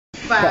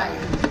Fire.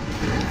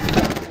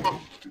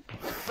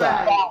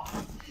 Fire.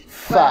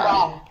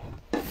 Fire.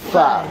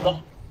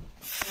 Fire.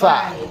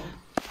 Fire.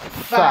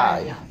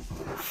 Fire.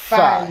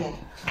 Fire.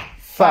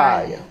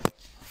 Fire.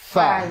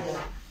 Fire.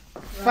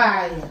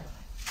 Fire.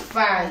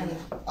 Fire.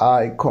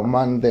 I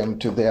command them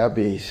to the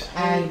abyss.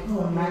 I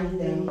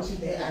command them to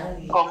the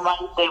abyss.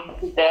 Command them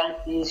to the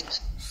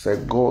abyss. Say,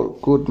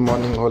 good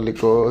morning, Holy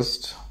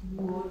Ghost.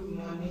 Good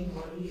morning,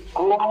 Holy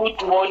Ghost.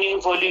 Good morning,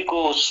 Holy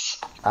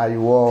Ghost. I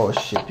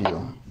worship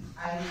you.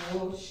 I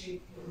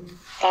worship you.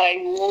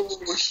 I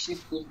worship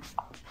you.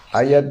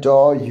 I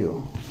adore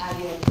you. I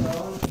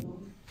adore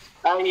you.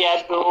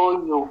 I adore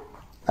you.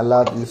 I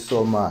love you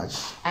so much.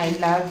 I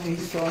love you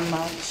so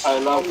much. I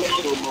love you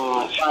so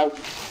much.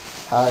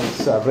 I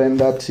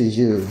surrender to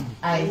you.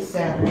 I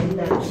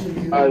surrender to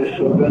you. I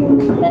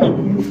surrender to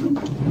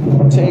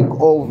you. Take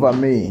over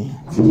me.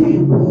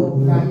 Take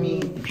over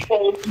me.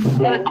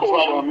 Take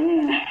over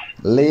me.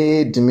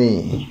 Lead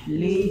me.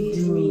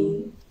 Lead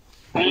me.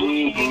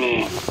 Lead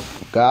me.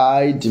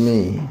 Guide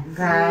me.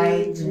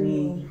 Guide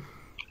me.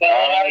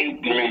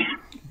 Guide me.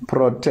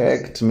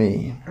 Protect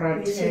me.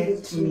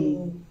 Protect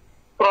me.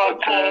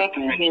 Protect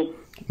me.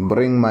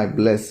 Bring my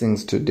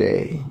blessings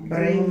today.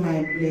 Bring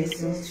my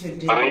blessings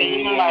today.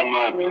 Bring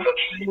my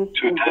blessing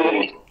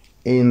today.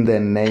 In the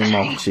name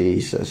of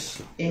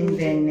Jesus. In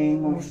the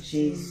name of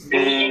Jesus.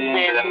 In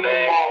the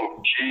name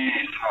of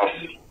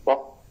Jesus.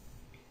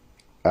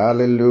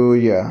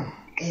 Hallelujah.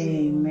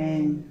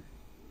 Amen.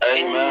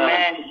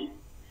 Amen.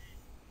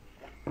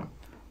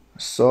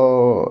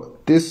 So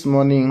this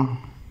morning,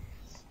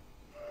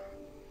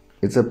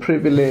 it's a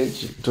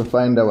privilege to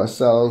find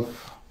ourselves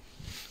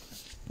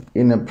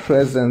in the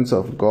presence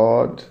of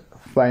God,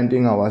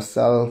 finding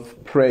ourselves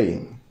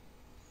praying.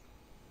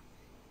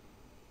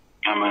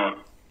 Amen.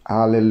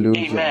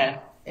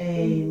 Hallelujah.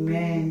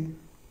 Amen. Amen.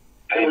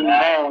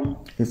 Amen.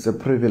 It's a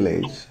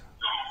privilege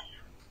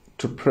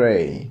to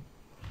pray.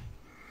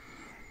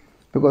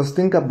 Because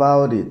think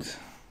about it.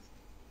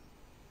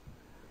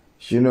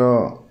 You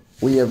know,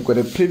 we have got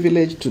a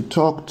privilege to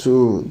talk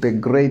to the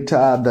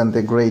greater than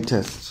the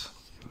greatest,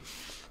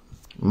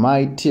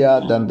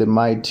 mightier than the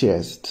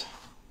mightiest,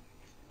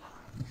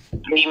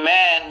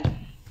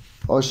 Amen.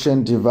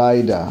 ocean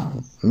divider,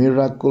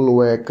 miracle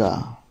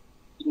worker,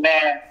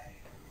 Amen.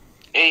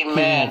 King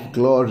Amen. of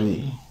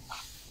glory.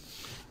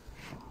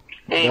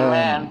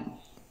 Amen.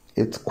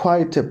 It's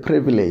quite a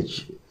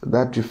privilege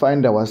that we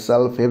find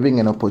ourselves having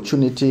an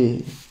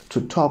opportunity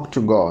to talk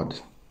to God,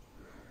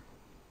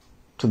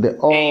 to the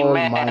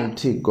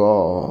Almighty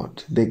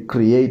God, the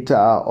creator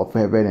of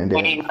heaven and earth.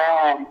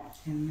 Amen.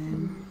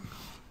 Amen.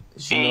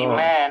 You know,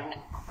 Amen.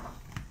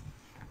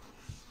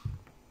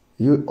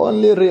 you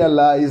only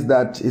realize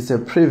that it's a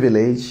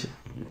privilege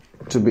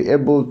to be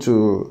able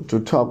to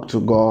talk to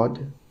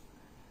God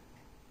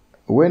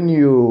when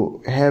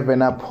you have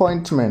an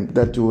appointment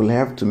that you will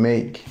have to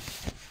make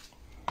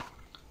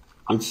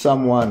with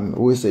someone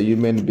who is a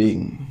human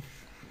being.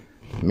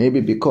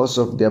 Maybe because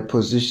of their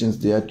positions,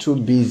 they are too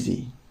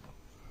busy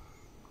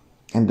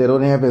and they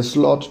don't have a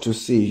slot to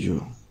see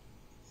you.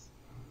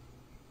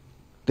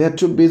 They're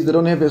too busy, they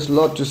don't have a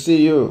slot to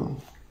see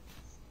you.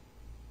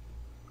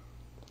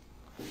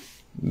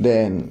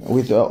 Then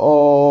with the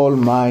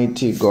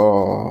Almighty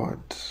God,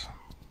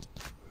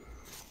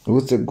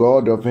 who's the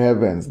God of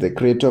heavens, the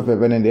creator of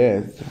heaven and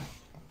earth,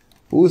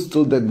 who's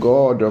still the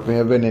God of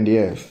heaven and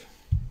earth?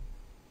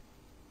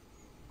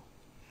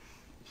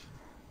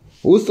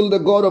 Who's still the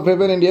God of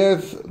heaven and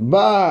earth?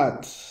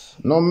 But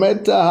no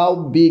matter how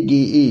big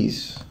he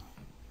is,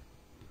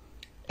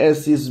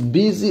 as he's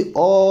busy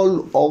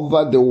all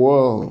over the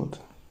world,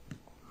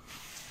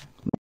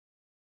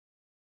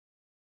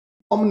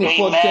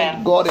 omnipotent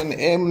Amen. God and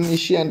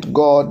omniscient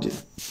God,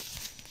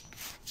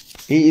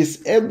 he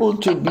is able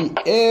to be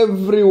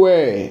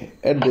everywhere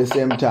at the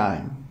same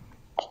time.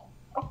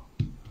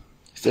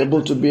 He's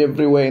able to be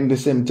everywhere in the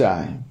same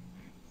time.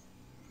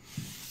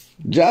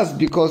 Just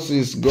because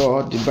he's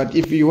God, but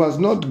if he was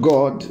not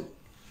God,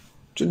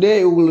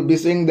 today we will be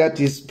saying that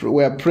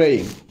we are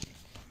praying.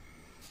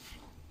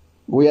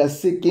 We are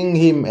seeking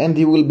him and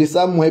he will be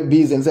somewhere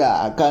busy and say,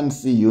 I can't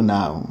see you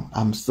now.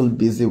 I'm still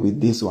busy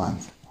with this one.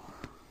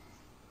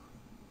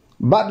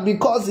 But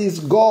because he's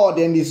God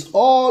and he's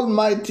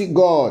Almighty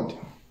God,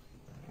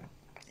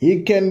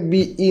 he can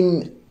be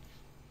in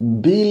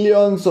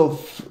billions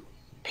of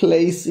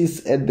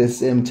places at the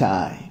same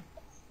time.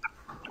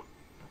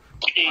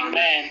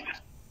 Amen.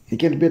 He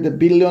can be at a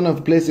billion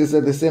of places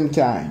at the same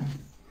time.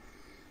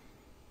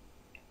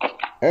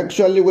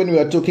 Actually, when we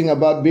are talking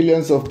about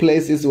billions of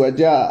places, we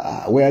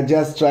are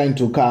just trying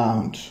to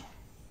count.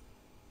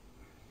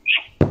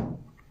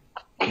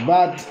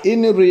 But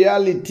in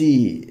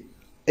reality,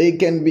 it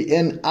can be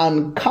in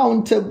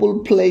uncountable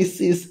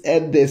places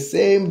at the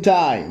same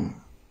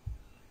time.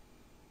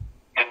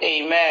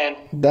 Amen.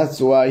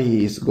 That's why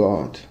he is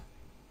God.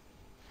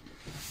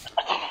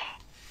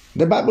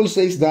 The Bible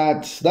says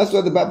that's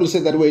why the Bible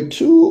says that where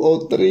 2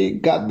 or 3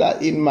 gather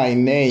in my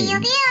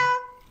name,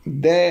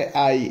 there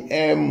I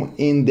am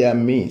in their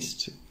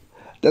midst.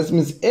 That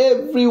means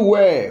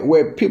everywhere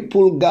where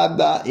people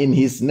gather in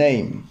his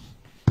name.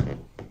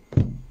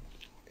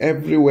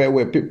 Everywhere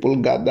where people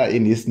gather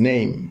in his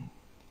name.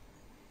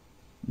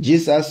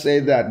 Jesus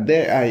said that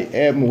there I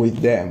am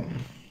with them.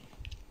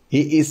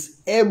 He is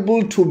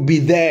able to be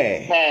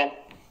there. Amen.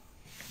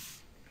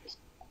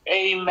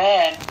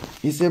 Amen.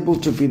 He's able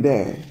to be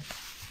there.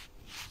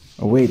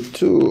 Where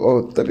 2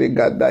 or 3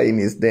 gather in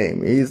his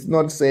name. He's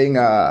not saying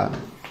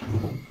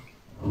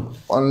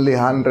only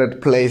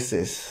 100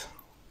 places.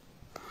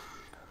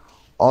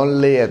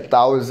 Only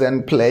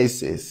 1,000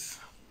 places.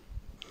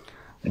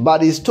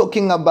 But he's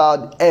talking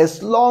about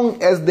as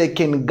long as they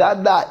can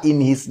gather in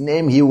his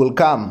name, he will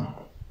come.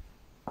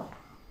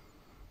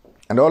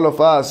 And all of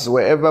us,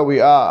 wherever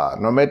we are,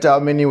 no matter how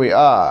many we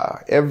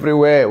are,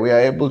 everywhere we are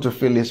able to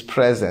feel his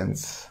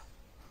presence.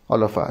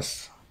 All of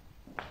us.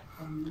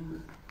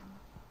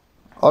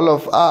 All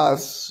of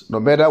us, no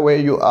matter where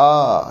you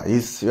are,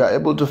 you are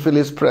able to feel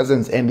his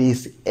presence, and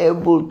he's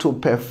able to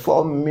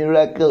perform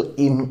miracle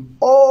in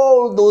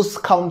all those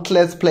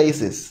countless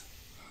places.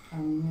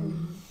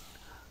 Amen.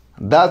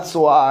 That's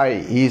why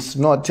he's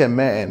not a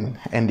man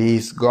and he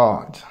is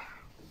God.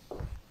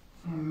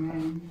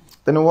 Amen.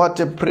 Then what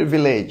a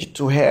privilege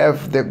to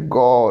have the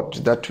God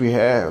that we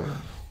have.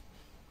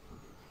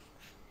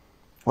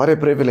 What a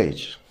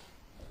privilege.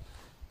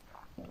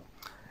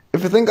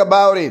 If you think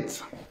about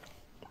it,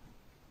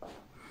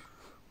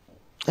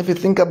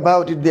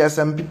 there are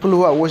some people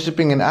who are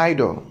worshiping an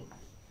idol.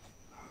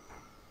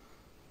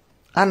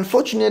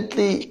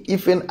 Unfortunately,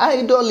 if an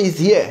idol is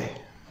here,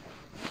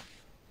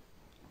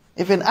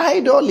 it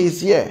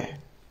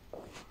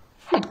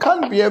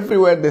can't be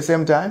everywhere at the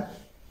same time.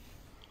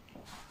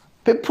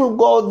 People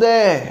go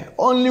there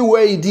only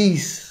where it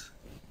is.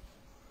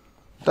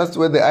 That's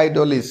where the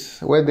idol is.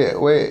 Where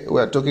we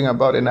are talking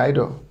about an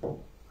idol.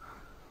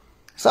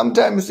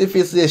 Sometimes if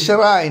it's a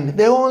shrine,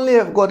 they only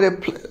have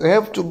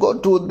to go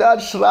to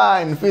that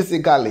shrine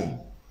physically.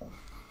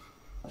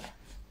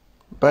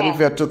 But if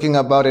you are talking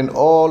about an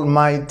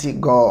almighty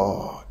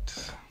God,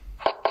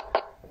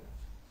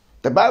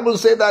 the Bible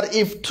says that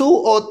if 2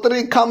 or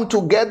 3 come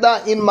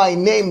together in my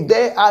name,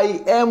 there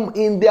I am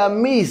in their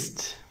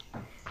midst.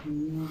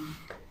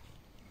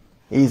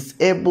 He is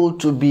able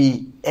to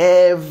be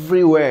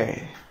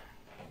everywhere.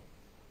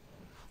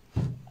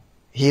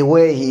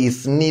 Where he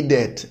is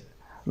needed.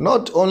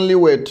 Not only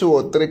where 2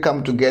 or 3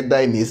 come together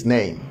in his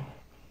name.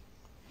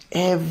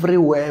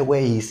 Everywhere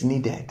where he is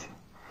needed.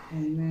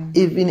 Amen.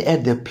 Even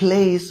at the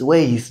place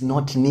where he is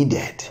not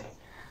needed.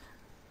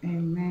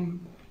 Amen.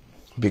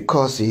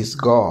 Because he is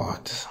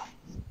God.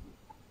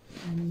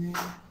 Amen.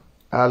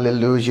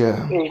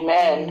 Hallelujah.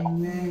 Amen.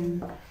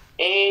 Amen.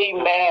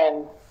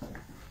 Amen.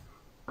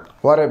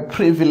 What a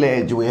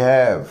privilege we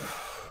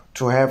have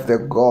to have the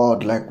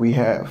God like we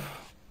have.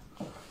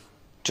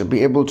 To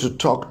be able to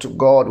talk to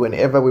God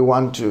whenever we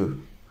want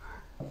to.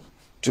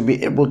 To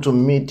be able to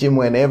meet him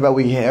whenever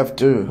we have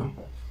to.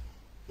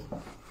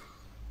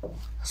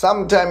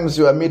 Sometimes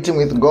you are meeting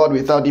with God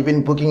without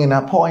even booking an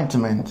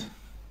appointment.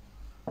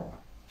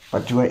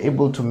 But you are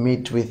able to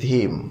meet with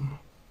him.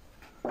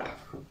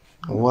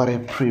 What a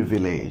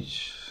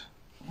privilege.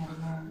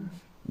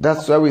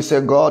 That's why we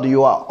say, God,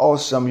 you are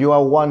awesome. You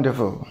are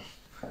wonderful.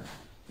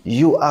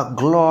 You are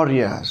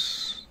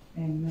glorious.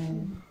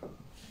 Amen.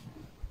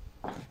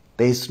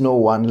 There is no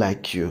one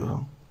like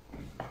you.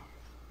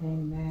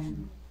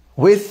 Amen.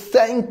 We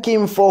thank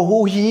him for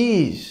who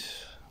he is.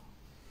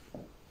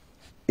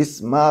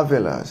 It's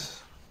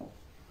marvelous.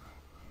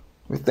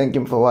 We thank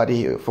him for what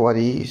he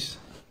is.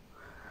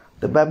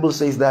 The Bible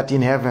says that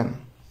in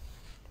heaven.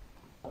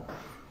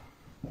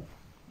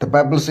 The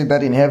Bible says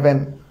that in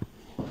heaven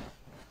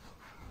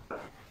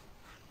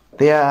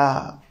there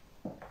are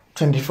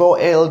 24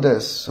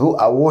 elders who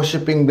are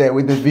worshipping there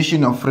with the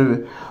vision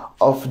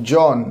of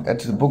John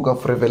at the book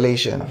of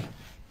Revelation.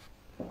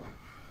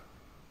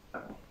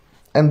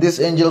 And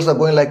these angels are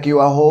going like, you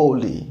are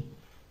holy.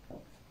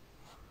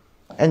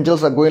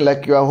 Angels are going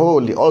like, you are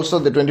holy. Also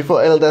the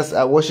 24 elders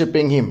are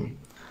worshipping him.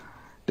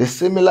 The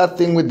similar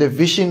thing with the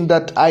vision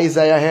that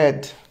Isaiah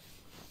had.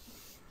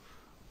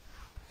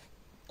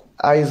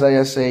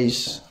 Isaiah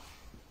says,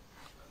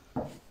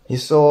 he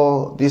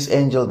saw this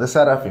angel, the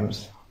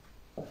seraphims.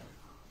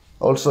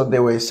 Also they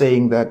were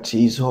saying that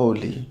he is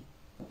holy.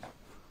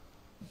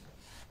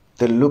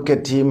 They look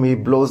at him, he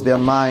blows their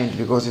mind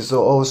because he's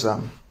so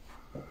awesome.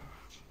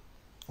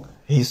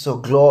 He's so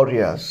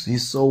glorious.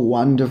 He's so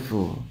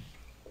wonderful.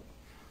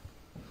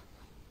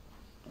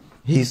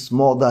 He's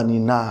more than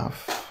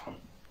enough.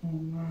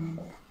 Amen.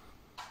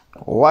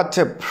 What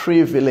a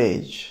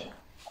privilege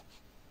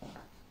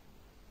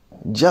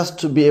just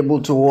to be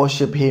able to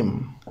worship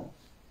him.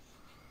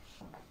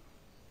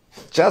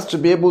 Just to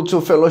be able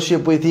to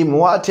fellowship with him.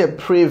 What a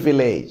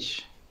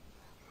privilege.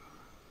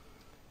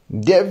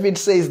 David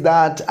says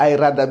that I'd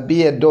rather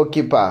be a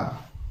doorkeeper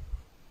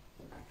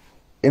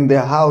in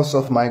the house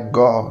of my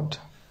God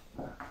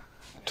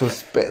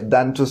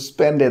than to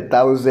spend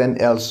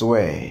 1,000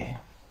 elsewhere.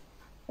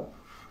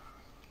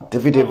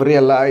 David have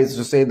realized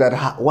to say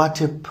that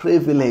what a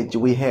privilege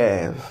we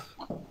have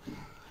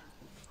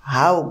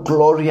how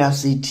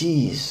glorious it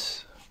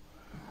is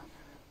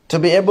to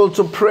be able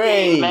to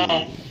pray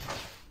Amen.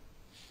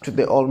 to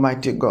the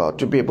Almighty God,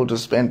 to be able to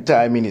spend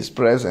time in His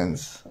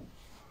presence.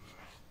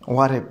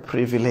 What a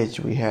privilege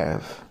we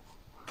have.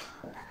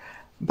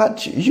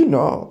 But you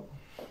know,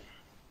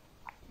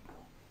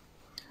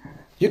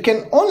 you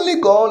can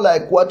only go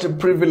like what a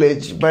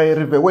privilege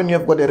when you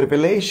have got a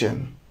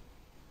revelation.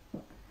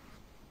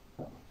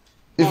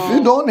 If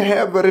you don't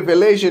have a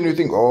revelation, you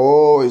think,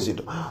 oh,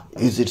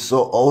 is it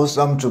so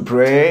awesome to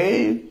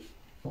pray?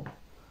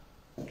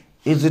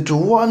 Is it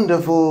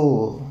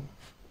wonderful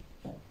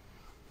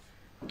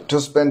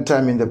to spend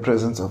time in the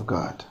presence of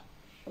God?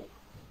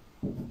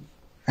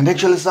 And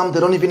actually some, they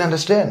don't even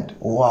understand.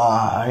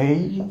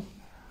 Why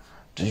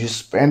do you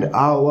spend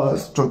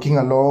hours talking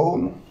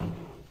alone?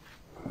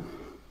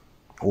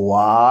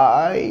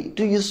 Why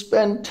do you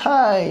spend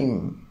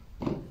time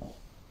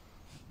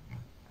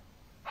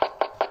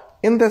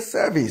in the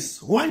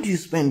service? Why do you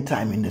spend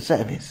time in the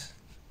service?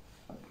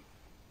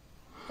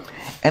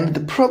 And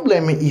the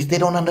problem is they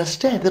don't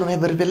understand. They don't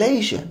have a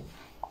revelation.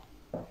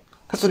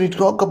 That's when we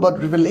talk about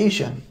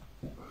revelation.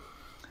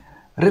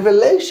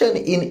 Revelation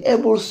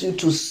enables you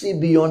to see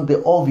beyond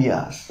the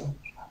obvious,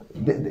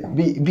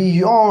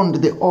 beyond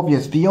the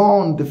obvious,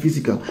 beyond the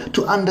physical,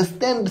 to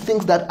understand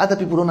things that other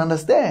people don't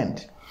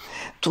understand,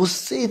 to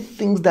see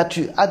things that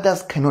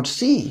others cannot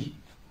see.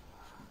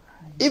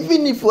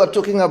 Even if we are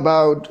talking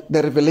about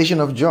the revelation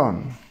of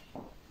John,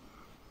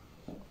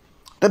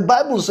 the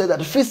Bible says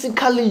that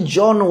physically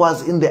John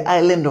was in the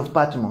island of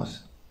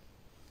Patmos.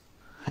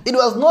 It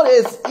was not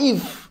as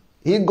if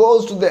he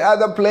goes to the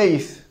other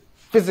place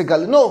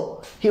physically.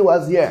 No, he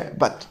was here,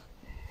 but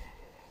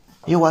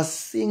he was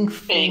seeing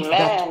things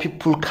that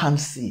people can't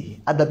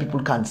see, other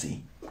people can't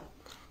see.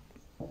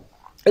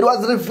 It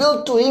was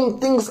revealed to him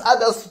things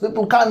others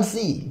people can't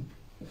see.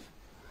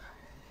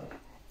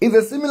 It's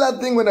a similar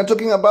thing when I'm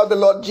talking about the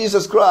Lord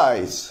Jesus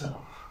Christ.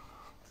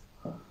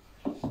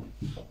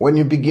 When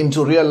you begin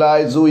to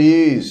realize who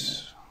He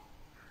is.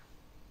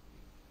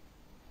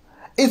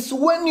 It's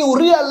when you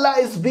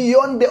realize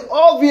beyond the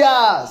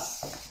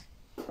obvious,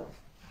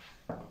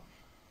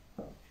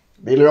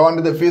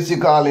 beyond the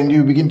physical, and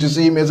you begin to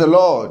see Him as a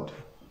Lord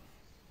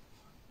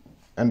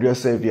and your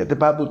Savior. The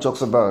Bible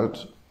talks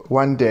about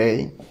one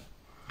day,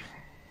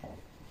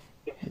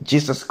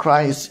 Jesus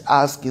Christ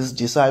asked His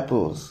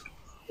disciples.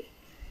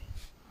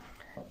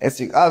 As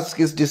He asked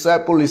His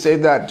disciples, He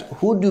said that,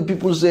 who do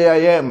people say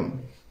I am?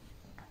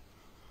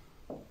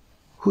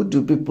 Who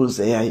do people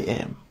say I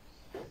am?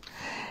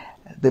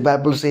 The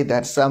Bible says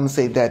that some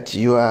say that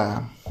you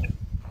are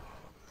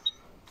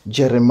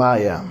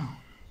Jeremiah.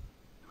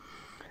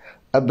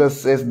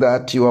 Others says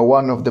that you are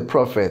one of the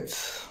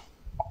prophets.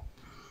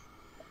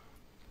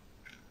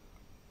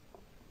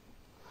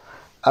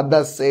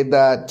 Others say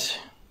that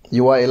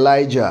you are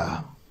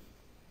Elijah.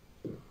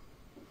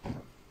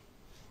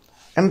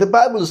 And the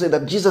Bible says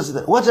that Jesus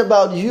said, what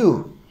about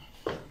you?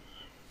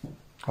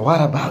 What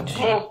about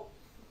you?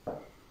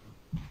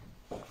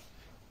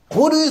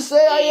 Who do you say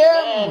I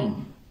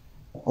am?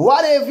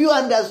 What have you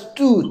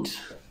understood?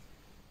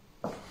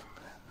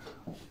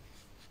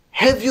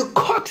 Have you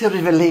caught a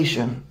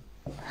revelation?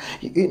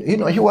 You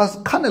know, he was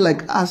kind of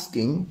like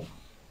asking,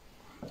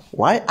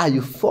 why are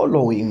you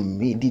following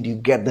me? Did you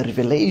get the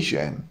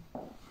revelation?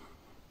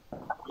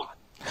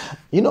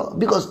 You know,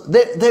 because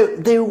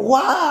there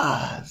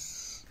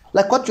was,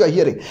 like what you are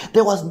hearing,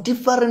 there was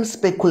different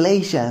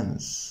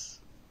speculations.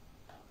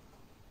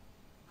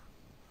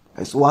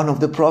 As one of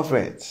the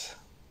prophets.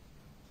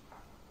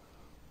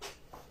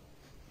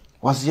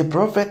 Was he a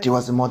prophet? He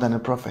was more than a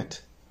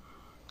prophet.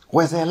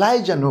 Was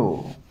Elijah?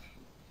 No.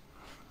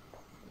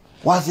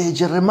 Was he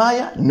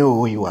Jeremiah?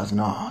 No, he was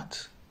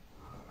not.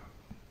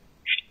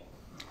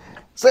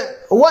 So,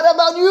 what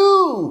about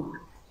you?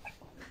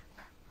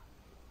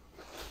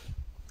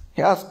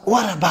 He asked,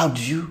 what about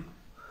you?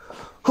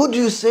 Who do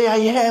you say I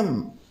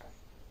am?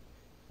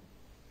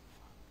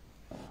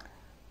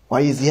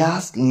 Why is he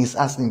asking? He's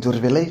asking to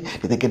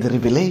revelate. Did they get the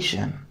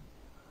revelation?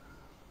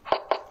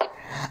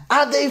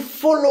 Are they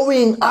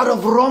following out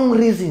of wrong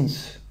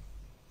reasons?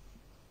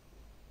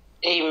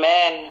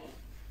 Amen.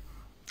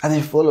 Are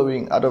they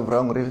following out of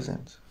wrong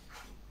reasons?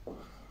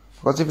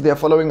 Because if they are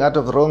following out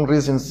of wrong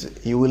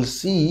reasons, you will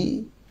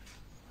see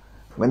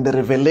when the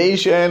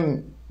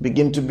revelation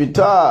begin to be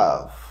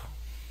tough,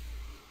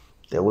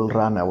 they will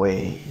run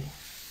away.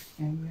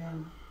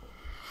 Amen.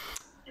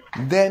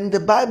 Then the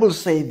Bible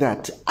says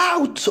that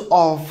out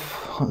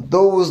of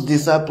those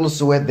disciples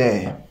who were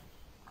there,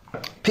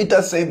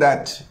 Peter said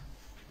that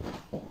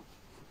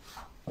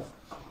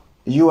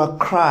you are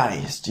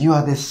Christ, you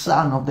are the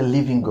Son of the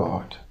living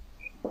God.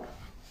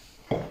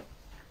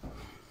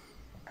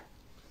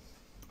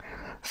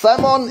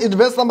 Simon, in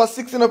verse number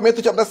 16 of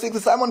Matthew chapter 6,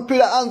 Simon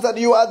Peter answered,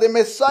 you are the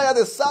Messiah,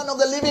 the Son of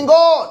the living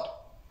God.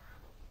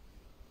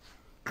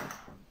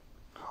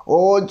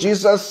 Oh,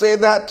 Jesus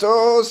said that,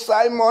 oh,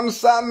 Simon,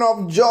 son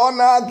of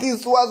Jonah,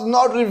 this was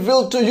not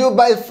revealed to you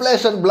by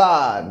flesh and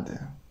blood.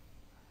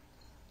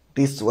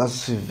 This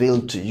was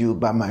revealed to you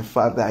by my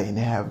Father in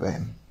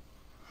heaven.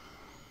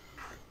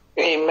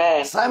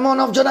 Amen. Simon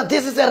of Jonah,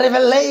 this is a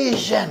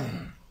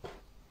revelation.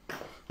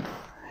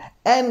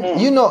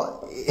 And you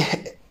know,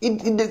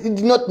 it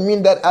did not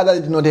mean that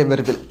others did not have a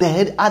revelation. They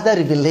had other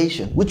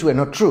revelations which were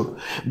not true.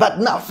 But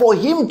now for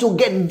him to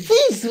get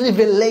this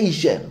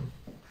revelation,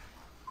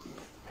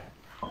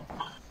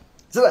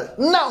 so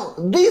now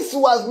this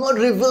was not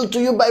revealed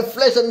to you by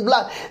flesh and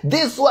blood.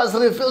 This was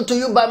revealed to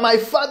you by my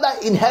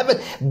Father in heaven.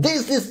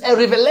 This is a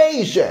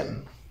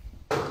revelation.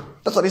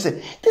 That's what he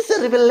said. This is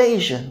a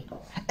revelation.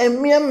 A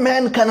mere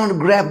man cannot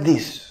grab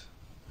this.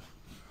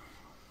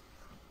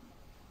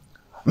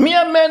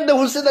 Mere men, they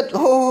will say that,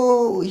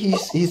 oh,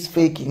 he's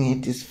faking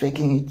it, he's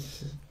faking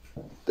it.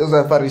 Those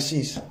are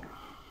Pharisees.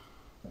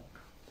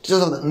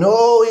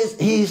 No,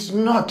 he's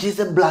not, he's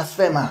a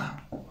blasphemer.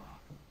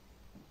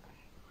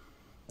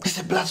 He's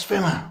a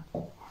blasphemer.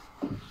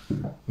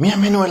 Mere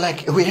men were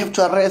like, we have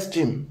to arrest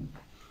him.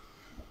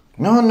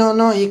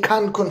 No, he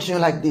can't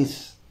continue like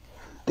this.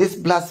 This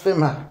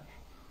blasphemer.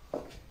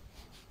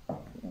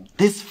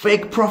 This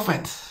fake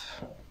prophet.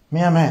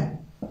 Mere man.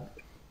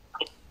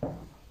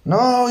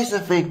 No, he's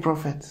a fake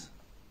prophet.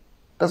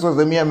 That was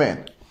the mere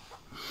man.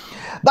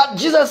 But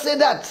Jesus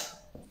said that,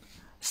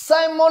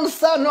 Simon,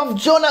 son of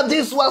Jonah,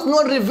 this was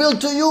not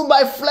revealed to you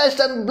by flesh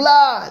and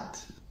blood,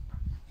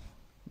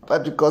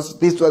 but because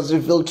this was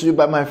revealed to you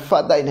by my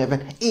Father in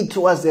heaven. It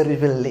was a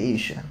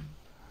revelation.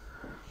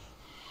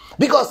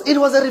 Because it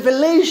was a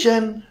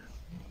revelation.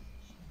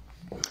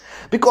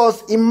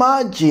 Because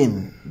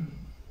imagine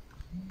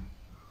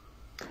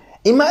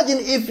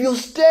if you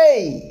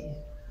stay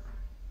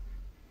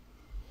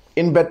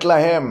in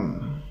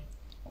Bethlehem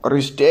or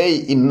you stay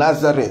in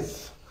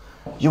Nazareth,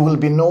 you will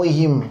be knowing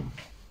him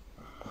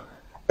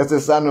as the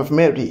son of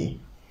Mary.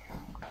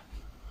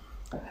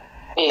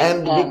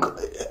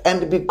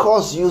 And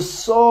because you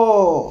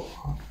saw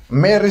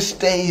Mary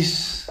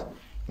stays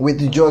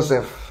with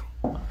Joseph,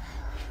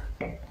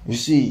 you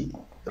see,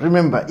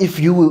 remember, if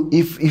you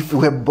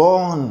were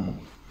born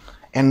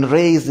and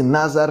raised in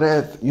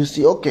Nazareth, you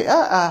see, okay,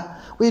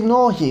 we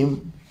know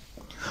him.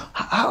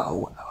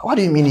 What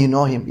do you mean you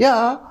know him?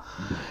 Yeah,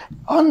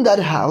 on that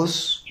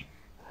house,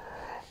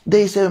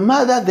 there is a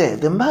mother there.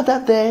 The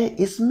mother there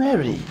is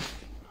Mary.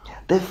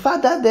 The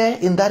father there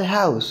in that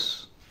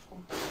house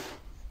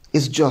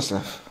is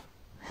Joseph.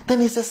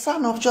 Then he's a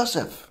son of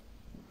Joseph.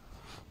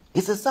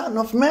 He's a son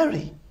of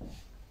Mary.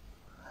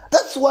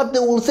 That's what they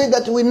will say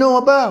that we know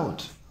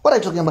about. What are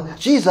you talking about?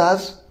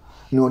 Jesus?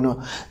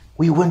 No.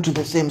 We went to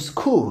the same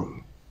school.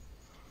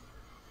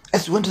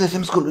 As we went to the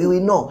same school, we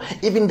know.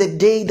 Even the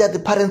day that the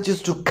parents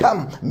used to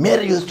come,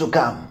 Mary used to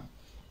come.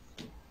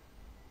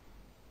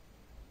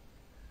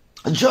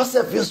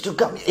 Joseph used to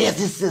come. Yes,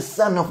 he's the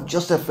son of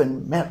Joseph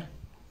and Mary.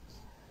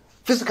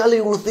 Physically,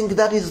 you will think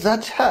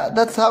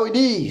that's how it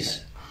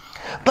is.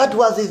 But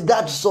was it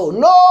that so?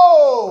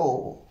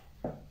 No!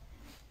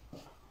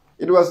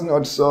 It was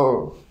not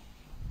so.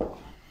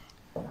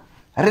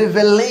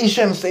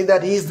 Revelation says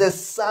that he is the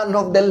Son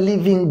of the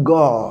living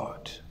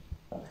God.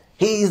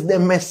 He is the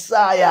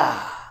Messiah.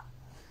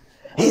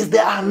 He is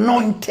the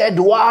anointed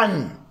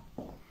one.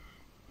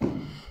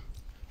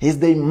 He is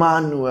the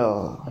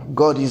Emmanuel.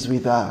 God is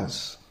with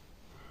us.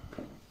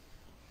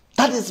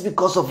 That is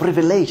because of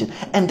revelation.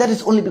 And that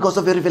is only because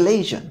of a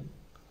revelation.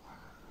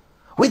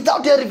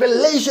 Without a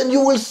revelation,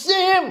 you will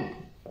see him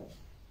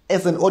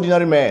as an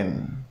ordinary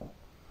man.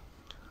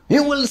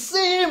 You will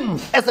see him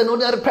as an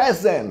ordinary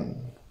person.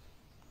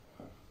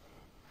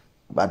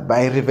 But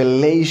by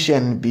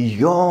revelation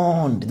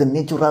beyond the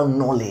natural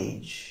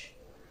knowledge,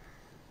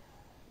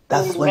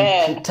 that's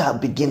when Peter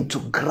began to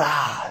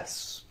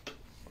grasp.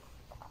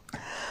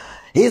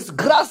 He's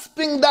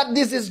grasping that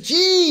this is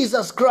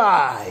Jesus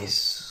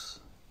Christ.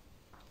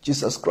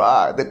 Jesus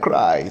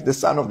Christ, the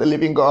Son of the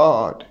living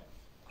God.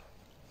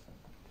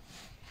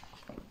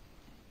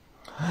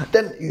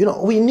 Then,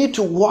 we need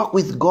to walk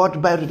with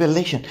God by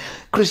revelation.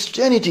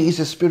 Christianity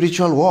is a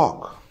spiritual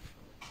walk.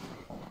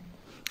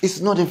 It's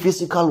not a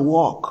physical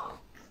walk.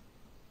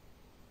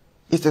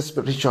 It's a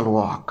spiritual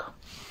walk.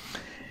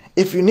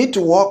 If you need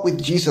to walk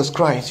with Jesus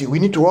Christ, we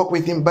need to walk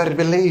with him by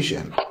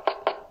revelation.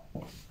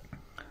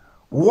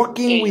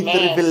 Walking with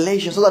the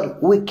revelation so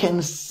that we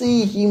can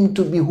see him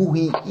to be who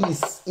he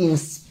is in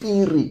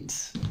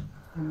spirit.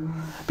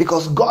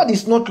 Because God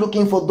is not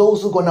looking for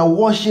those who are going to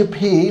worship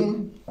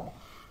him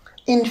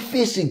in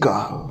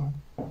physical.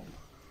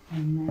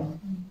 Amen.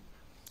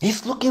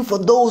 He's looking for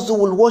those who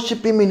will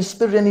worship him in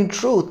spirit and in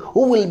truth,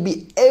 who will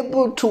be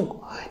able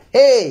to,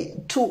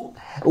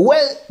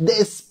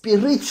 the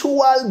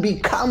spiritual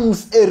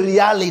becomes a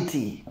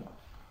reality.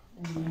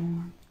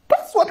 Amen.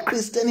 That's what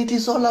Christianity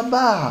is all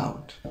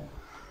about.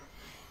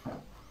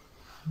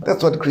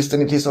 That's what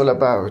Christianity is all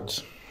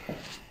about.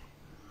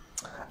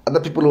 Other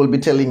people will be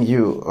telling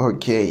you,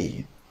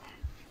 okay,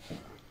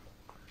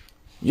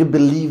 you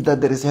believe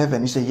that there is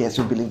heaven. You say, yes,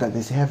 you believe that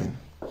there is heaven.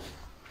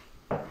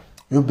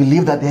 You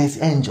believe that there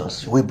is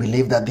angels. We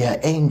believe that there are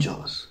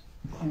angels.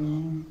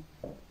 Amen.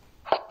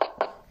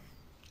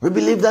 We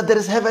believe that there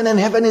is heaven and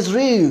heaven is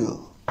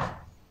real.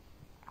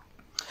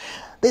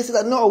 They said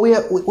that no, we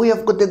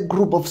have got a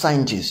group of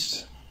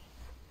scientists.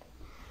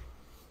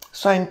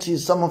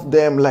 Scientists, some of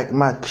them like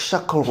Mark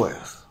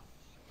Shuttleworth.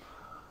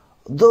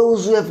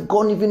 Those who have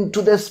gone even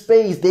to the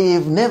space, they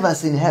have never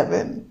seen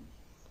heaven.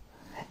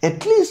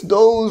 At least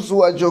those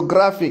who are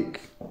geographical,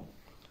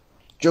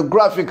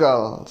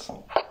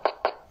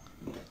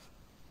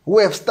 who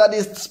have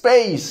studied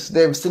space,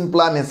 they have seen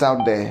planets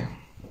out there.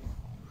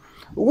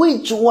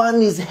 Which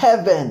one is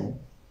heaven?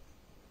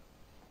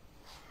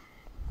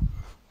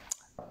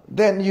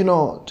 Then,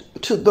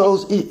 to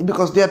those,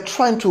 because they are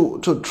trying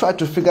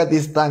to figure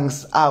these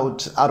things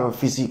out of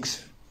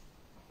physics.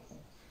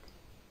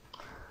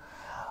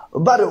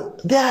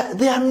 But they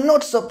are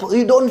not supposed,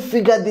 you don't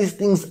figure these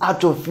things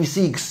out of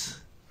physics.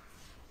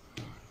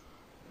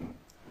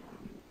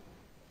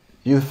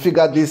 You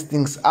figure these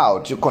things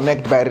out. You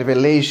connect by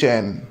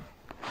revelation.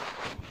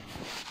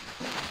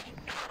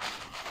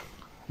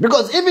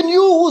 Because even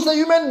you who's a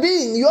human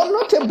being, you are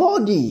not a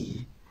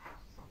body.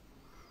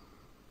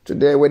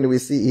 Today when we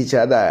see each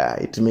other,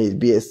 it may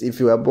be as if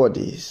we are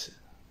bodies.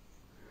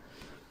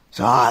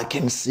 So I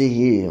can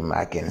see him,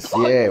 I can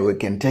see her, we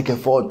can take a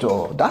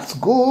photo. That's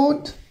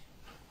good.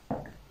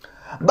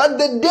 But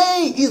the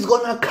day is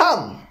going to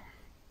come.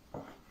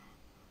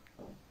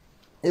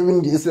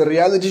 Even it's a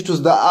reality to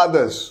the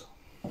others.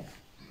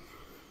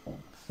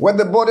 When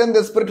the body and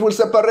the spirit will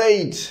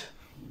separate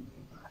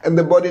and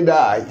the body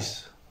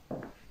dies,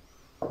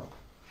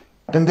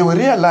 then they will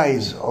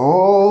realize,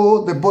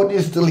 oh, the body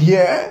is still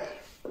here,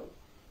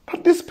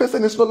 but this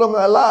person is no longer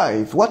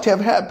alive. What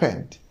have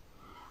happened?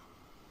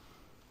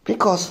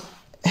 Because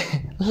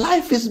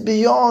life is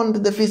beyond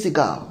the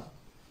physical.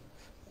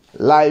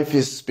 Life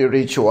is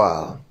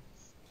spiritual.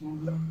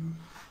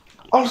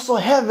 Also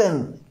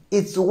heaven,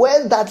 it's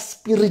where that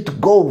spirit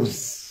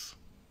goes.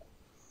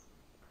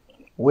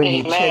 When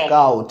you check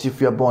out if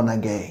you're born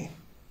again.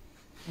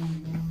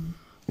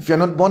 If you're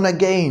not born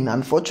again,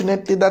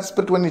 unfortunately, that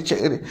spirit, when it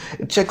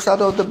checks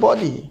out of the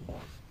body,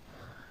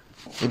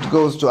 it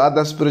goes to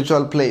other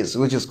spiritual place,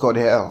 which is called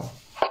hell.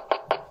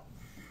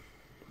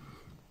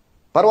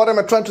 But what am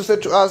I trying to say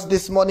to us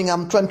this morning?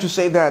 I'm trying to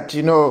say that,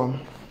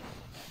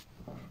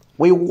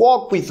 we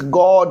walk with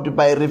God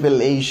by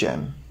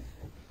revelation.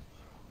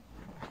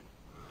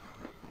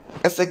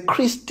 As a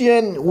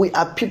Christian, we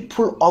are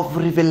people of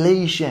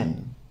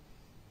revelation.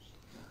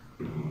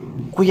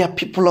 We are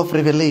people of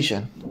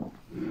revelation.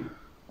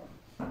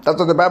 That's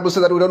what the Bible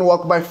says, that we don't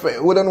walk by faith,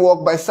 we don't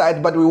walk by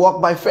sight, but we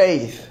walk by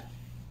faith.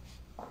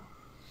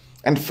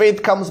 And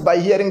faith comes by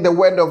hearing the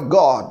word of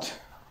God.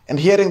 And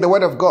hearing the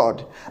word of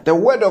God. The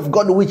word of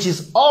God, which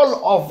is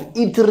all of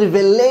it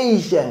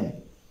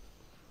revelation.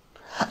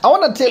 I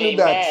want to tell you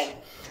that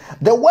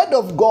the word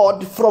of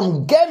God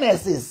from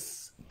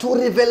Genesis to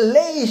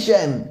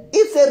Revelation,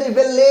 it's a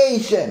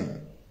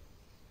revelation.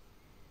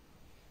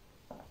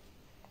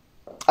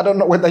 I don't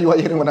know whether you are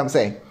hearing what I'm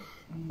saying.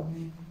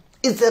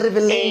 It's a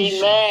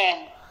revelation.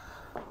 Amen.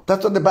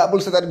 That's what the Bible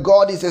says, that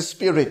God is a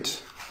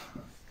spirit.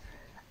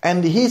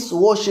 And his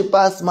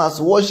worshippers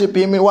must worship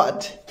him in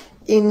what?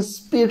 In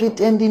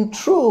spirit and in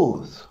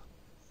truth.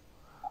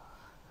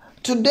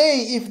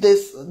 Today, if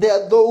there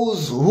are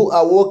those who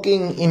are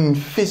walking in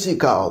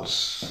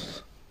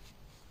physicals,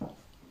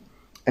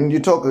 and you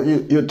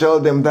tell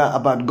them that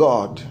about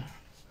God,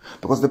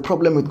 because the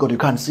problem with God, you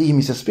can't see him,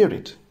 he's a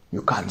spirit.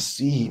 You can't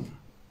see him.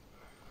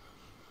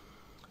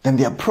 Then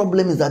their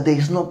problem is that there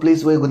is no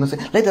place where you're going to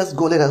say, let us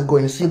go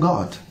and see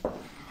God.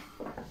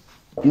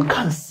 You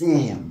can't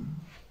see him.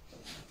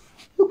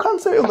 You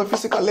can't say on the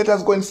physical, let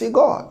us go and see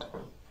God.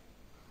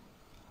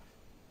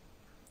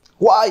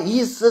 Why?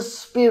 He's a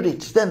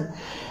spirit. Then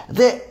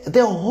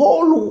the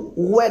whole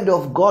word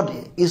of God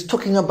is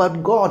talking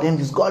about God, and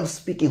is God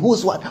speaking.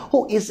 Who's what?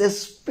 Who is a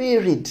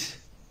spirit?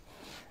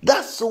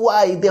 That's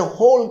why the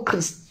whole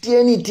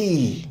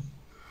Christianity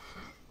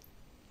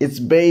is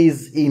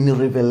based in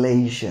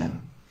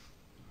revelation.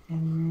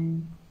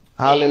 Amen.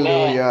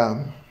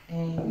 Hallelujah.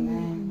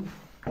 Amen.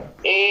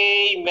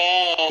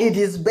 Amen. It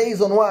is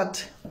based on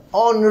what?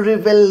 On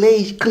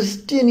revelation.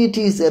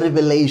 Christianity is a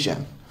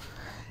revelation.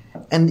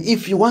 And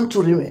if you want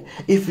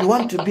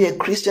to be a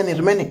Christian and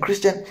remain a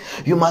Christian,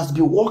 you must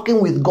be walking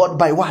with God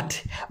by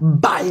what?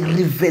 By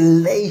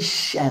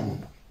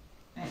revelation.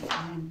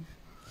 Amen.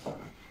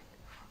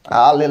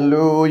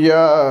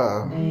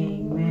 Hallelujah.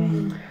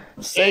 Amen.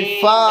 Say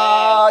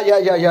fire,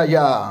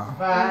 yeah.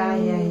 Fire,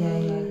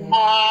 yeah.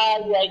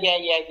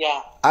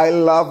 Yeah. I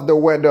love the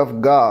word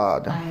of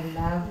God. I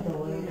love the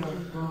word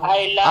of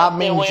God.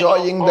 I'm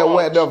enjoying the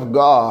word of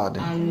God.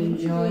 I'm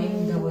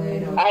enjoying the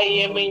word of God. I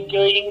am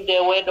enjoying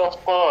the word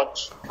of God.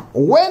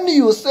 When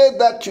you say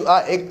that you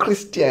are a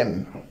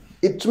Christian,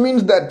 it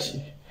means that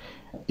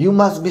you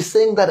must be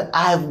saying that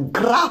I've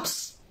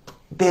grasped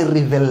the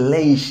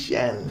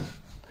revelation.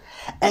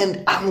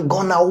 And I'm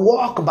gonna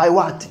walk by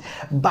what?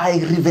 By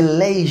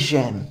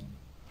revelation.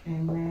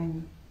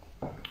 Amen.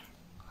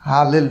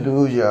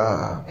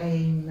 Hallelujah.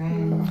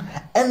 Amen.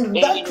 And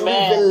that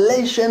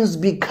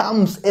revelation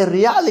becomes a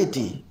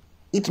reality.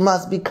 It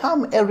must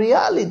become a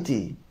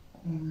reality.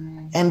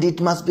 Amen. and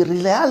it must be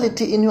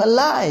reality in your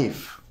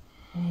life.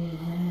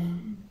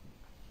 Amen.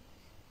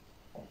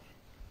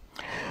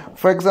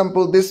 For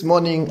example, this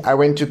morning I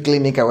went to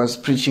clinic. I was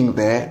preaching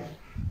there.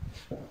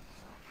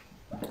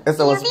 As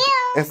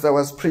I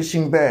was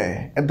preaching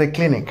there at the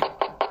clinic.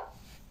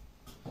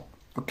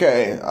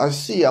 Okay,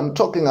 I'm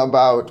talking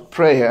about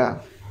prayer.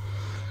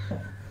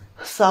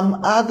 Some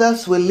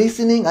others were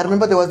listening. I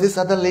remember there was this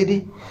other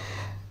lady.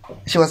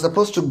 She was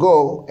supposed to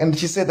go, and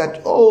she said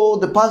that, oh,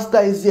 the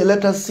pastor is here.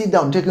 Let us sit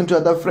down. Take him to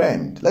another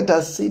friend. Let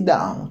us sit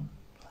down.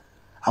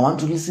 I want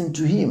to listen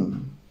to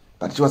him.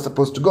 But she was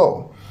supposed to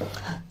go.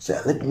 So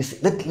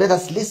let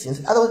us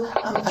listen. Otherwise,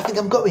 I think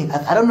I'm going.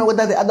 I don't know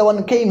whether the other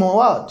one came or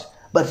what.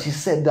 But she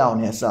sat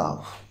down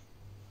herself.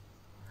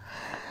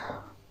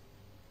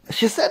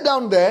 She sat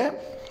down there.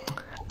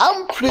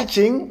 I'm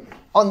preaching.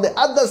 On the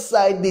other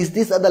side,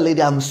 this other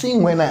lady, I'm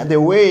seeing the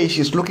way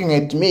she's looking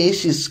at me,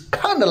 she's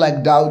kind of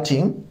like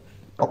doubting.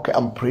 Okay,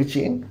 I'm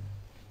preaching.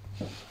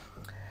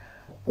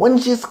 When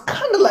she's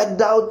kind of like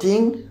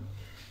doubting,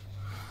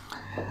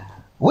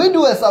 we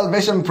do a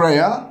salvation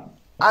prayer.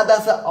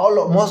 Others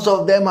most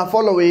of them are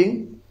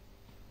following.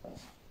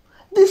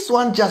 This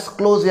one just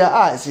closed her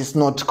eyes. He's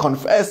not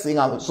confessing.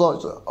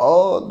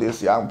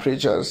 These young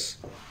preachers.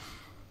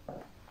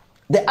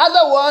 The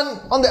other one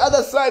on the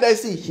other side, I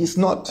see she's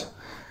not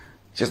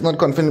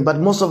confessing. But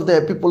most of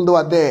the people who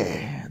are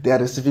there, they are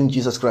receiving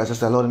Jesus Christ as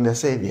their Lord and their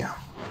Savior.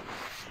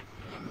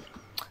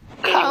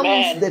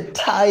 Amen. Comes the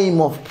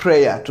time of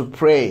prayer to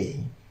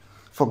pray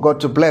for God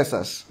to bless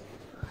us.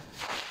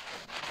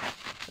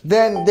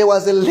 Then there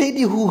was a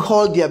lady who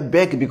held her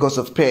back because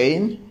of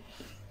pain.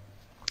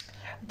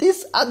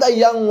 This other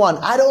young one,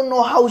 I don't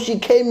know how she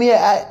came here.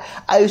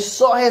 I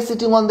saw her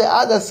sitting on the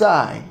other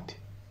side.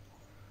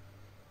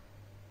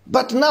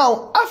 But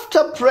now,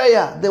 after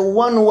prayer, the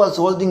one who was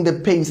holding the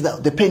pain,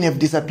 the pain have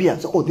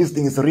disappeared. So, this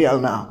thing is real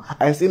now.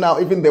 I see now,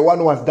 even the one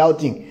who was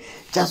doubting,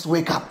 just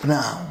wake up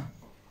now.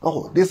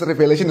 Oh, this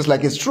revelation is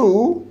like it's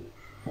true.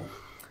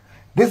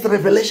 This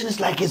revelation is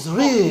like it's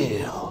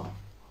real.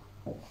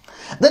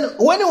 Then,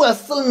 when we were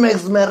still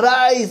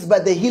mesmerized by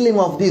the healing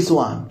of this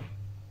one,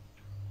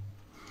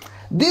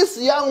 this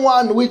young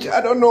one, which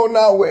I don't know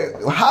now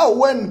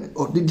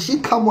did she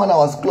come when I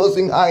was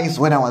closing eyes,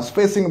 when I was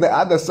facing the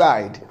other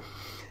side?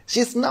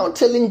 She's now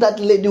telling that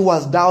lady who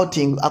was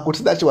doubting, I could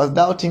see that she was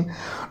doubting,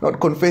 not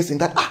confessing,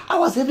 that I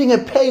was having a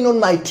pain on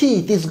my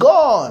teeth, it's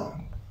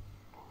gone.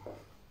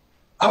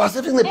 I was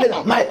having the pain,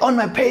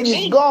 my pain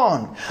is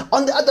gone.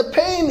 On the other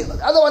pain,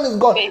 the other one is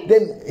gone.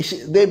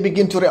 Then they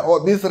begin to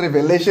realize, this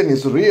revelation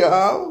is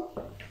real.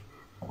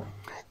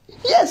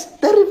 Yes,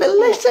 the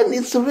revelation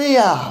is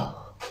real.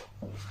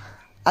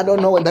 I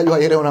don't know whether you are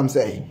hearing what I'm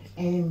saying.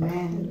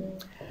 Amen.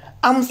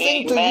 I'm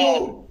saying to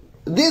you,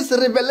 this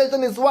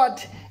revelation is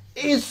what?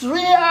 It's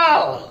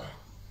real.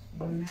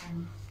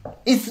 Amen.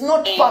 It's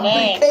not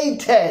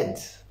fabricated.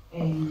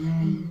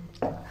 Amen.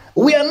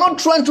 We are not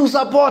trying to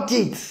support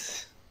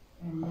it.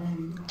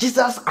 Amen.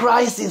 Jesus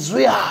Christ is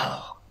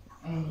real.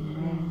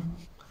 Amen.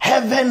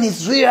 Heaven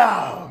is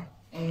real.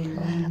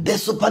 Amen. The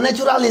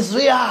supernatural is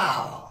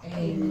real.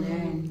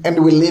 Amen.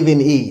 And we live in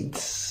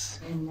it.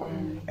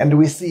 Amen. And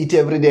we see it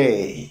every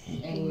day.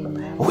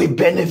 Amen. We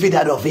benefit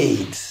out of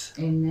it.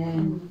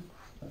 Amen.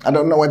 I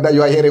don't know whether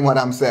you are hearing what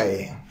I'm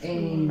saying.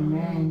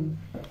 Amen.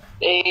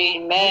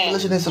 Amen.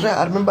 Revelation is real.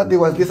 I remember there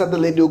was this other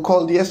lady who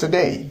called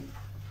yesterday.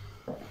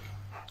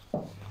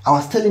 I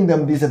was telling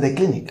them this at the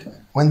clinic.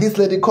 When this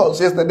lady calls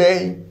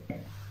yesterday,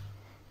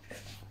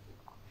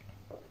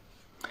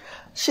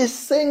 she's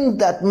saying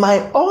that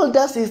my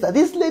older sister,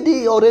 this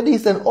lady already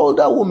is an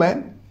older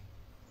woman,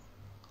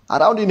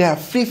 around in her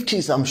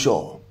 50s, I'm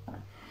sure.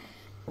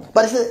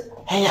 But she said,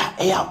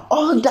 hey, our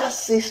older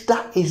sister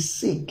is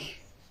sick.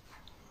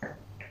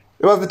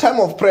 It was the time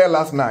of prayer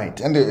last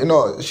night, and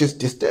she's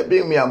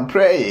disturbing me. I'm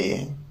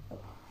praying.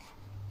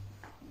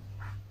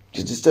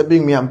 She's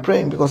disturbing me. I'm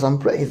praying because I'm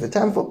praying. It's the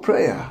time for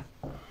prayer.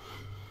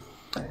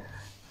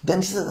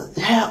 Then she said,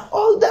 her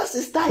older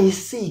sister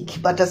is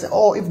sick. But I said,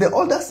 if the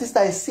older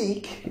sister is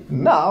sick,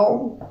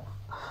 now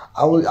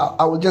I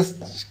will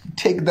just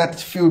take that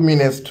few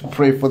minutes to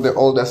pray for the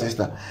older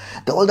sister.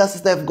 The older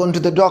sister have gone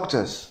to the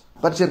doctors,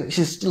 but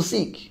she's still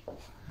sick.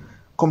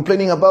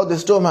 Complaining about the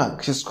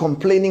stomach. She's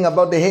complaining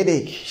about the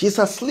headache. She's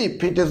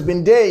asleep. It has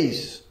been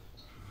days.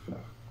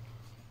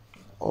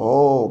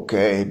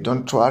 Okay,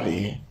 don't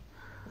worry.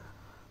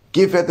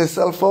 Give her the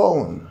cell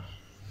phone.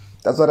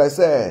 That's what I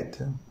said.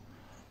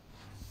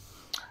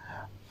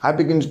 I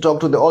begin to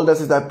talk to the older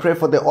sister. I pray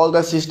for the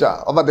older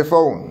sister over the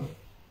phone.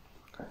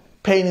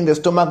 Pain in the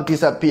stomach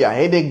disappear.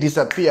 Headache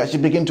disappear. She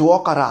begin to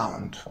walk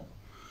around.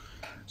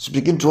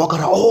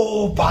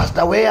 Oh,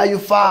 Pastor, where are you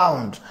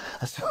found?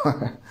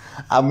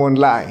 I'm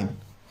online.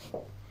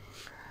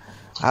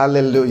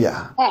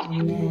 Hallelujah.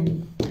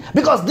 Amen.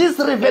 Because this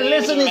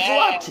revelation is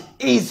what?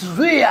 Is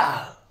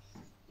real.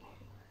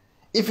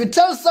 If you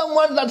tell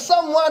someone that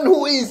someone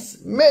who is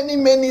many,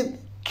 many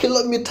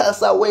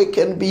kilometers away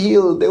can be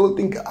healed, they will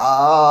think,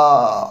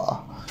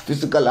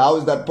 physically, how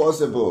is that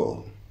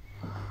possible?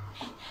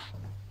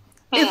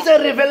 It's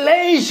a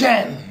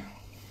revelation.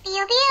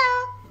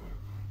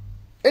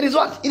 It is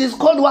what? It is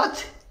called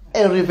what?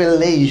 A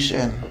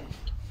revelation.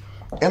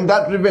 And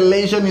that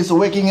revelation is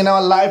working in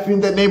our life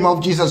in the name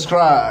of Jesus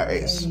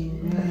Christ.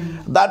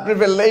 That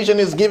revelation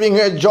is giving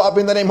you a job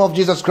in the name of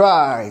Jesus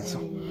Christ.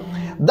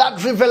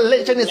 That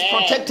revelation is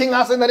protecting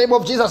us in the name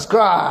of Jesus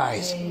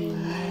Christ.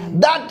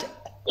 That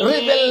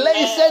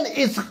revelation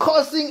is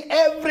causing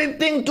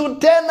everything to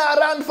turn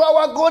around for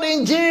our good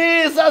in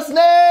Jesus'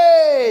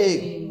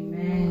 name.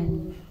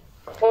 Amen.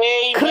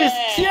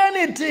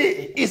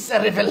 Christianity is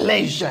a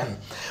revelation.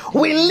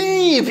 We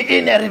live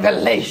in a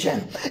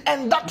revelation,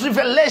 and that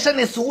revelation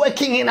is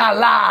working in our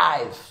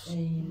lives.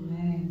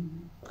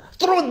 Amen.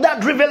 Through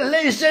that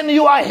revelation,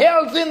 you are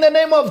healthy in the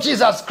name of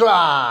Jesus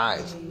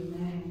Christ.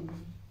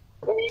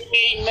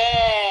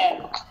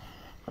 Amen.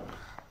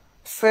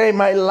 Say,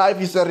 my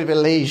life is a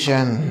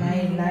revelation.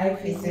 My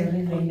life is a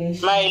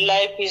revelation. My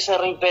life is a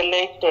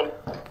revelation.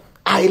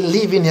 I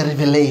live in a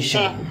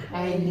revelation.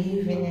 I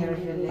live in a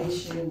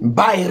revelation.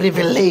 By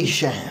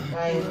revelation.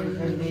 By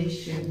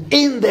revelation.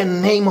 In the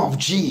name of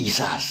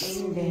Jesus.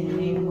 In the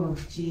name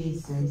of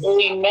Jesus.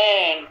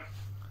 Amen.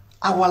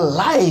 Our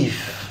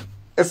life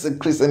as a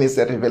Christian is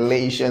a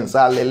revelation.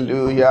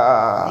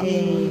 Hallelujah.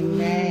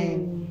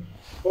 Amen.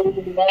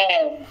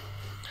 Amen.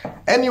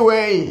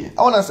 Anyway,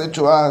 I want to say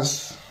to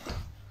us,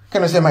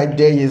 can I say my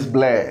day is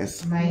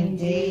blessed? My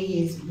day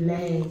is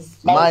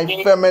blessed. My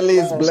family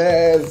is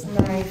blessed.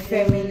 My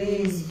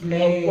family is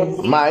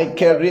blessed. My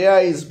career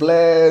is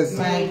blessed.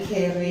 My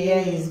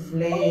career is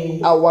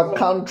blessed. Our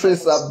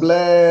countries are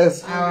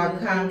blessed. Our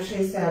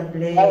countries are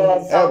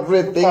blessed.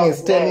 Everything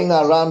is turning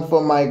around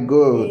for my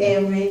good.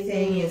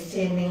 Everything is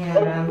turning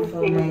around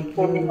for my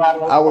good.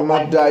 I will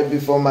not die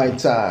before my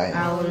time.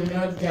 I will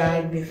not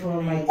die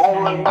before my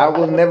time. I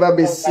will never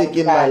be sick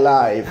in my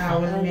life. I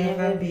will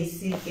never be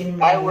sick in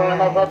my life.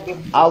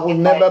 I will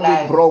never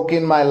be broke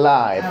in my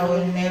life. I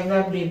will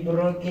never be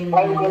broken in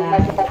my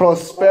life.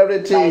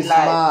 Prosperity is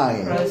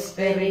mine.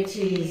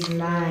 Prosperity is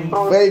mine.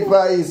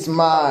 Favor is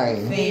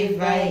mine.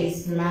 Favor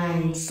is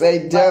mine.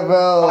 Say,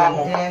 devil,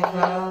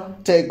 Devil,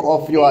 take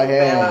off your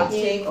hands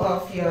take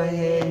off your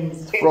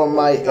hands from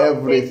my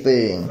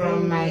everything.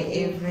 from my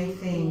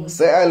everything.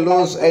 Say, I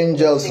lose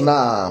angels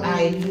now.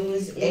 I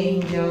lose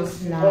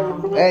angels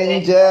now.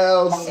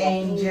 Angels,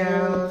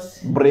 Angels,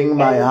 bring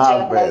my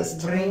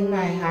harvest, bring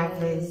my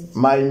harvest,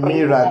 my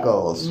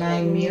miracles,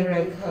 my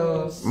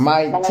miracles,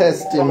 my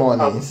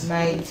testimonies,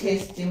 my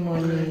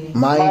testimony,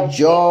 my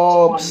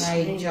jobs.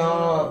 my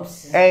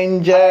jobs.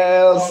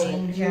 Angels,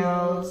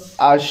 Angels,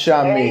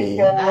 usher me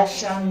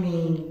usher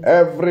me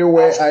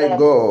everywhere I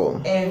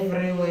go,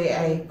 everywhere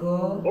I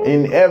go,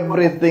 in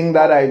everything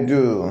that I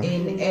do.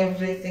 in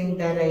everything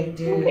that I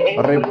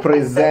do.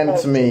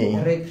 Represent me,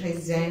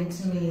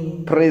 Represent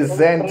me,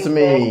 present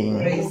me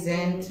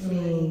present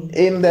me,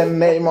 in the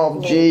name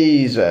of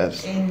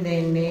Jesus. in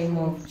the name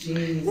of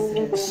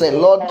Jesus. Say,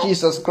 Lord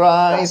Jesus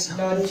Christ,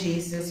 Lord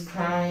Jesus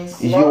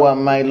Christ, you are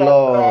my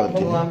Lord.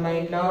 you are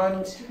my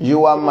Lord,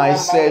 You are my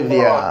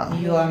Savior.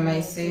 you are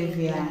my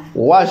Savior.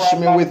 Wash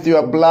me with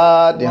your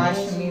blood.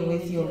 Wash me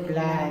with your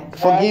blood.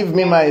 Forgive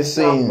me my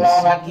sins.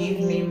 Forgive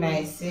me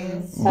my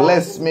sins.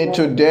 Bless me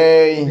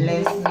today.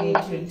 Bless me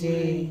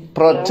today.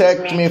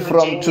 Protect me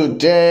from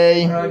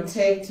today.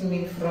 Protect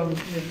me from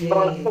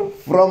today.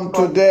 From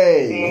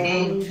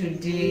today, From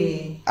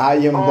today, I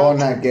am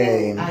born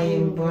again. I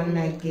am born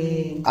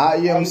again. I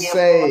am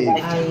saved.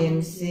 I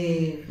am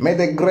saved. May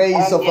the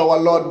grace of our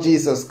Lord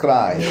Jesus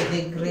Christ,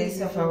 May the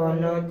grace of our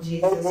Lord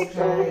Jesus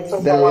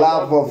Christ, the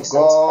love of the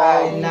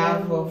God,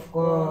 love of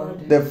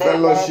God, the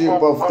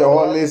fellowship of the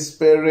Holy the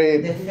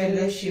Spirit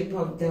fellowship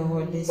of the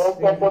Holy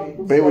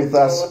Spirit be with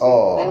us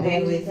all.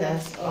 be with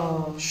us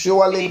all.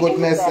 Surely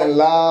goodness and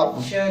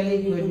love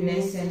Surely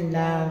goodness and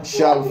love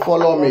shall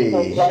follow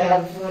me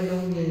shall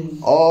follow me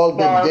all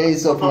the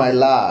days of my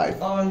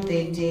life, all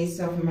the days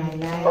of my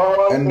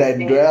life, and I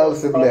dwell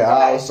in the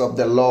house of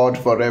the Lord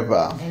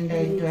forever. and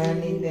I dwell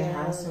in the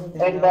house of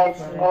the Lord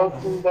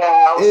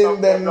forever.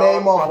 In the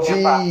name of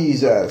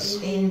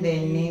Jesus. In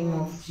the name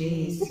of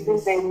Jesus. In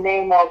the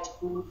name of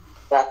Jesus.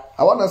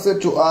 I want to say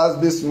to us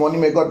this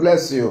morning, may God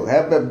bless you.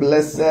 Have a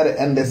blessed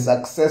and a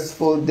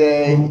successful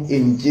day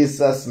in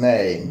Jesus'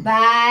 name.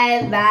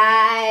 Bye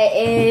bye,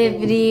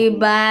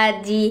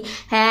 everybody.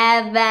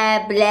 Have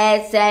a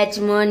blessed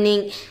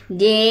morning,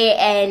 day,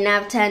 and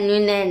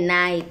afternoon and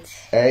night.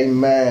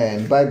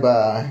 Amen. Bye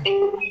bye.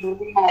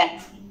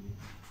 Amen.